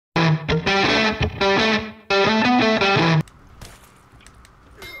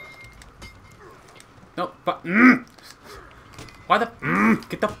But why the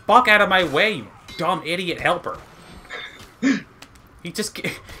get the fuck out of my way, you dumb idiot helper.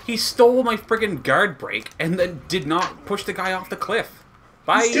 He stole my friggin' guard break and then did not push the guy off the cliff.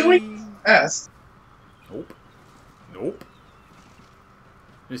 Bye. He's doing S. Nope. Nope.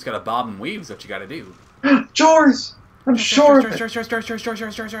 You just gotta bob and weave is what you gotta do. Jors! I'm sure. Jors.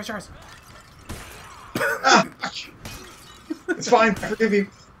 It's fine. I forgive you.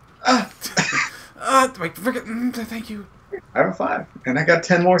 Wait, thank you. I have a 5, and I got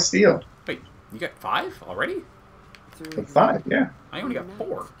 10 more steel. Wait, you got 5 already? 5, yeah. I only got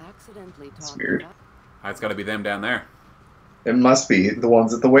 4. It's weird. It's gotta be them down there. It must be the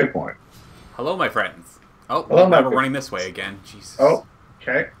ones at the waypoint. Hello, my friends. Oh, hello, now we're running this way again. Jesus. Oh,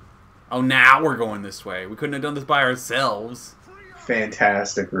 okay. Oh, now we're going this way. We couldn't have done this by ourselves.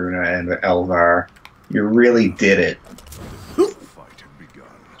 Fantastic, Runa and Elvar. You really did it.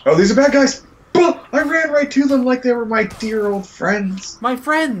 Oh, these are bad guys! I ran right to them like they were my dear old friends. My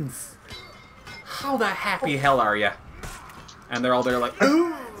friends! How the happy hell are ya? And they're all there like,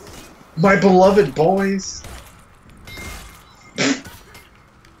 ooh! My beloved boys.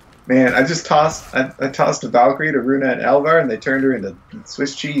 Man, I just tossed I tossed a Valkyrie to Runa and Elvar, and they turned her into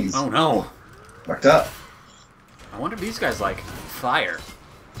Swiss cheese. Oh no. Fucked up. I wonder if these guys like fire.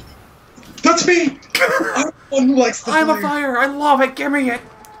 That's me! I'm the one who likes the I'm fire. a fire! I love it! Give me it!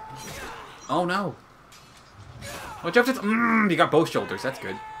 Oh no. Watch out! You got both shoulders. That's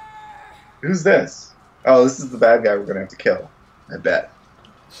good. Who's this? Oh, this is the bad guy we're gonna have to kill. I bet.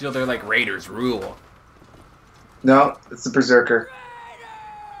 So they're like raiders rule. No, it's the Berserker.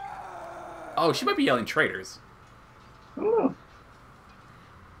 Oh, she might be yelling traitors. I don't know.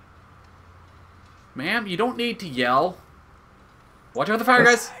 Ma'am, you don't need to yell. Watch out for the fire,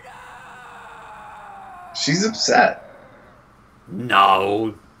 guys. She's upset.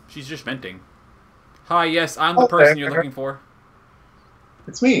 No. She's just venting. Hi, yes, I'm the person you're looking for.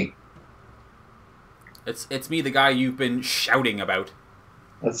 It's me. It's me, the guy you've been shouting about.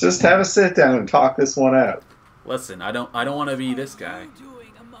 Let's just have a sit down and talk this one out. Listen, I don't want to be this guy.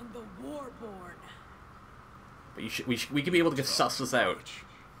 But we could be able to suss this out.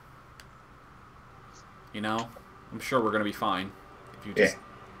 You know, I'm sure we're gonna be fine if you just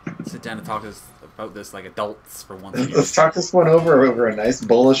sit down and talk to us about this like adults for once. Let's talk this one over a nice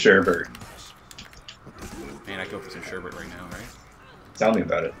bowl of sherbet. Man, I go for some sherbet right now, right? Tell me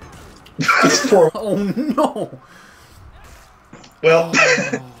about it. Oh no! Well,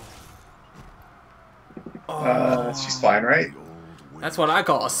 she's Oh. fine, right? That's what I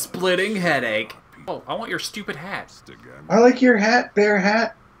call a splitting headache. Oh, I want your stupid hat. I like your hat, bear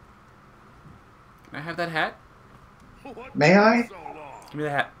hat. Can I have that hat? May I? Give me the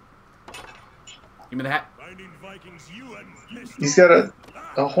hat. Give me the hat. He's got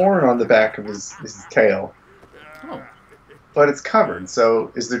a horn on the back of his tail. Oh, But it's covered,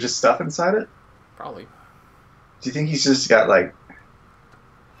 so is there just stuff inside it? probably. Do you think he's just got, like,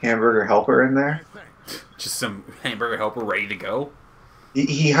 hamburger helper in there? Just some hamburger helper ready to go.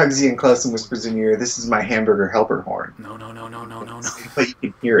 He hugs you in close and whispers in your ear, "This is my hamburger helper horn." No. But you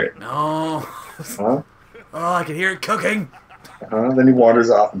can hear it. No. Huh? Oh, I can hear it cooking. Then he wanders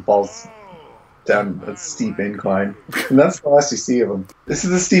off and falls down a steep incline. And that's the last you see of him. This is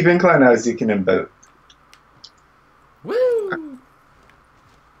the steep incline I was eking him about. Woo!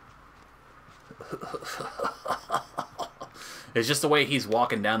 It's just the way he's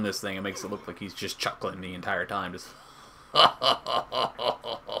walking down this thing. It makes it look like he's just chuckling the entire time. Just.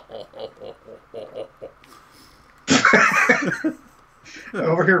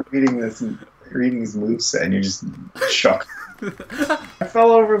 Over here reading his moveset, and you're just shocked. I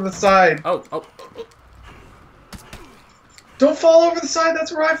fell over the side. Oh. Don't fall over the side.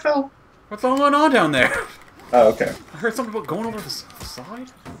 That's where I fell. What's going on down there? Oh, okay. I heard something about going over the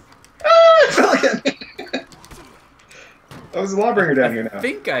side. Ah, I fell again. Oh, there's a lawbringer down here now. I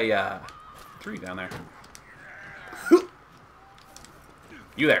think I threw you down there.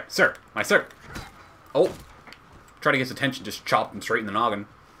 You there, sir. My sir. Oh. Try to get his attention, just chop him straight in the noggin.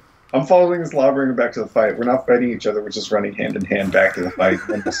 I'm following this lawbringer back to the fight. We're not fighting each other. We're just running hand in hand back to the fight.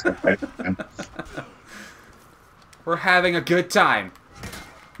 And we'll start fighting again. We're having a good time.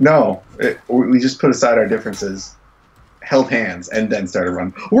 No, we just put aside our differences, held hands, and then started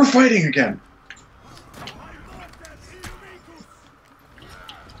running. We're fighting again!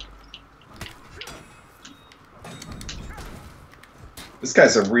 This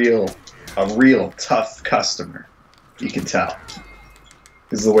guy's a real tough customer. You can tell.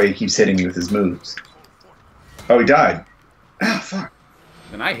 This is the way he keeps hitting me with his moves. Oh, he died. Ah, fuck.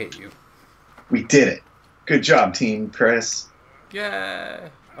 Then I hit you. We did it. Good job, Team Chris. Yeah.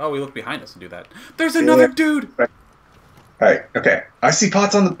 Oh, we look behind us and do that. There's another dude! Alright, okay. I see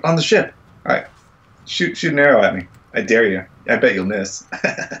pots on the ship. Alright. Shoot an arrow at me. I dare you. I bet you'll miss.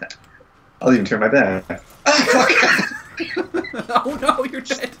 I'll even turn my back. Ah, fuck! Oh no, you're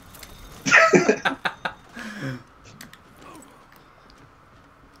dead!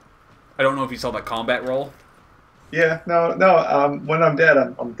 I don't know if you saw that combat roll. Yeah, no. When I'm dead,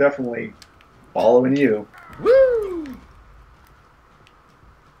 I'm definitely following you. Woo!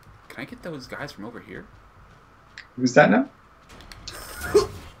 Can I get those guys from over here? Who's that now?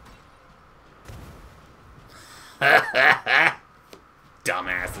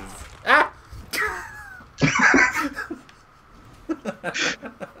 Dumbasses. Ah!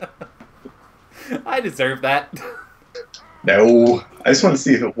 I deserve that. No. I just want to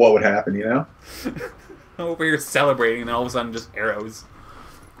see what would happen, you know? I'm over here celebrating, and then all of a sudden, just arrows.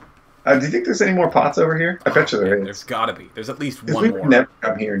 Do you think there's any more pots over here? I bet you there is. There's gotta be. There's at least We one would more. never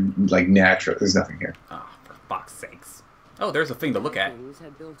come here and, like, natural. There's nothing here. Oh, for fuck's sakes. Oh, there's a thing to look at.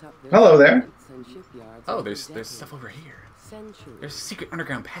 Hello there. Oh, there's stuff over here. There's a secret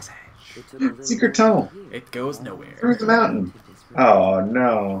underground passage. Secret tunnel. It goes nowhere. Through the mountain. Oh,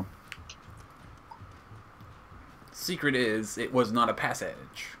 no. Secret is, it was not a passage.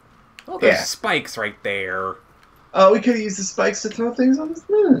 Oh, there's spikes right there. Oh, we could have used the spikes to throw things on this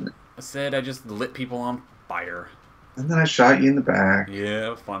moon. I said I just lit people on fire. And then I shot you in the back.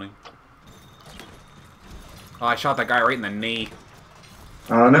 Yeah, funny. Oh, I shot that guy right in the knee.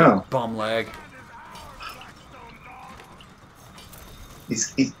 Oh, no. Bum leg.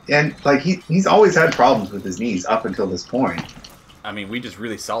 He's always had problems with his knees up until this point. I mean, we just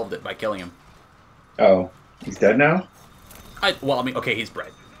really solved it by killing him. Oh, he's dead now? Well, I mean, okay, he's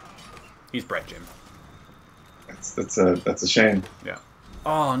bred. He's bred, Jim. That's a shame. Yeah.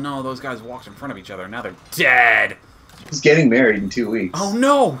 Oh no, those guys walked in front of each other. Now they're dead. He's getting married in 2 weeks. Oh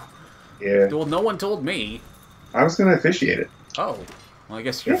no. Yeah. Well, no one told me. I was gonna officiate it. Oh. Well, I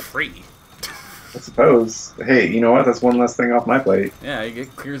guess you're free. I suppose. Hey, you know what? That's one less thing off my plate. Yeah,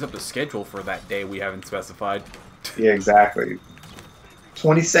 it clears up the schedule for that day we haven't specified. Yeah, exactly.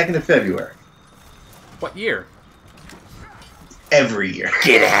 22nd of February. What year? Every year.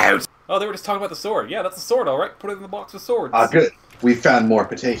 Get out! Oh, they were just talking about the sword. Yeah, that's a sword, alright. Put it in the box with swords. Ah, good. We found more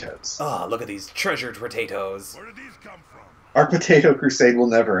potatoes. Oh, look at these treasured potatoes. Where did these come from? Our potato crusade will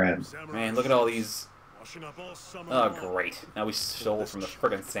never end. Man, look at all these. Washing up all summer Oh, long. great. Now we stole from the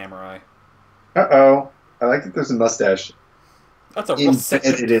friggin' samurai. Uh-oh. I like that there's a mustache That's a russet.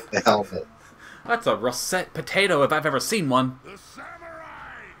 embedded in the helmet. That's a russet potato if I've ever seen one. The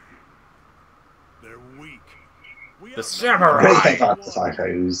samurai! They're weak. We The have samurai! They have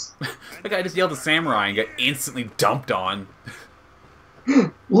potatoes. That guy just yelled at samurai and got instantly dumped on.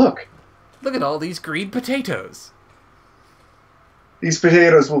 Look. Look at all these green potatoes. These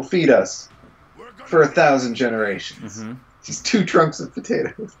potatoes will feed us We're gonna for 1,000 generations. Mm-hmm. These 2 trunks of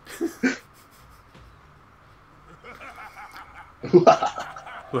potatoes.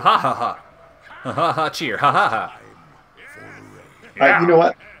 Ha ha ha. Ha ha ha cheer. Ha ha ha. You know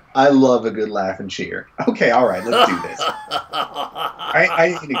what? I love a good laugh and cheer. Okay, alright, let's do this. I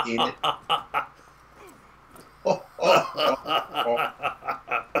ain't gonna gain it.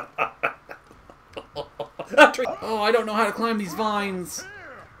 Oh, I don't know how to climb these vines.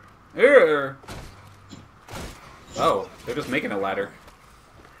 Err. Oh, they're just making a ladder.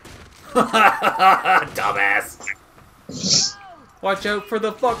 Dumbass. Watch out for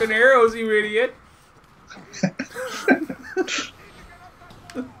the fucking arrows, you idiot.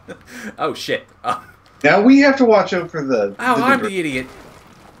 Oh, shit. Oh, Now we have to watch out for the... I'm the idiot.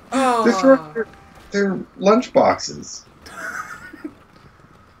 Oh. They're throwing their lunch boxes.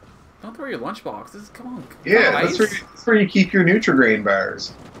 Don't throw your lunch boxes. Come on. Yeah, guys. that's where you keep your Nutri-Grain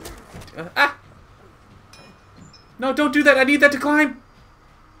bars. No, don't do that. I need that to climb.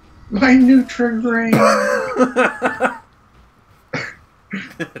 My Nutri-Grain.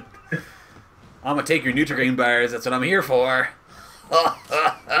 I'm gonna take your Nutri-Grain bars. That's what I'm here for.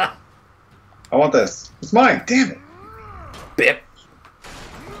 I want this. It's mine. Damn it. Bip.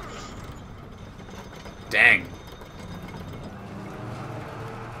 Dang.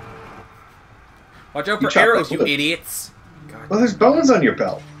 Watch out You for chopped arrows, that you wood. idiots. God. Well, there's bones on your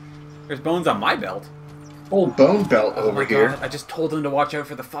belt. There's bones on my belt. Old bone belt Oh over my here. God. I just told him to watch out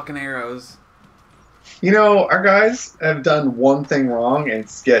for the fucking arrows. You know, our guys have done one thing wrong and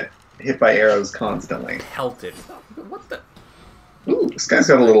get hit by arrows constantly. Pelted. What the? Ooh, this guy's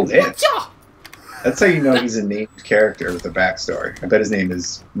got a little dance. Whatcha? That's how you know he's a named character with a backstory. I bet his name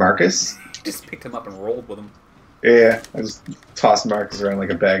is Marcus. Just picked him up and rolled with him. Yeah, I just tossed Marcus around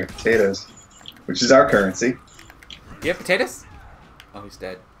like a bag of potatoes, which is our currency. You have potatoes? Oh, he's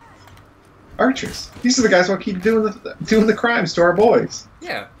dead. Archers. These are the guys who keep doing the crimes to our boys.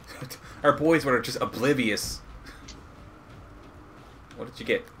 Yeah. Our boys were just oblivious. What did you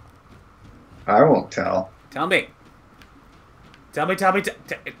get? I won't tell. Tell me. Tell me. Tell me.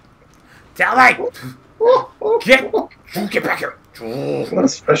 Get back here. What a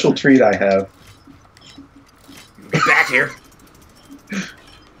special treat I have. Get back here.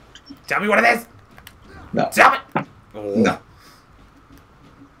 Tell me what it is. No. Tell me. No.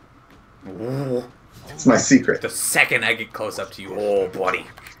 Oh. It's my secret. The second I get close up to you, oh, buddy.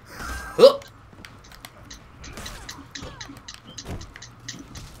 Huh.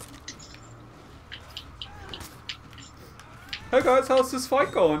 Hey guys, how's this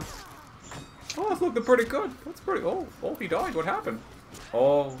fight going? Oh, it's looking pretty good. That's pretty. Oh, he died. What happened?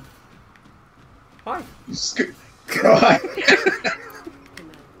 Oh. Hi. God.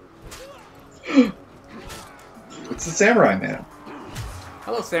 It's the samurai man.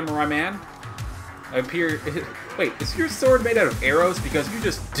 Hello, samurai man. I appear. Wait, is your sword made out of arrows? Because you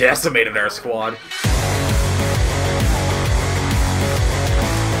just decimated our squad.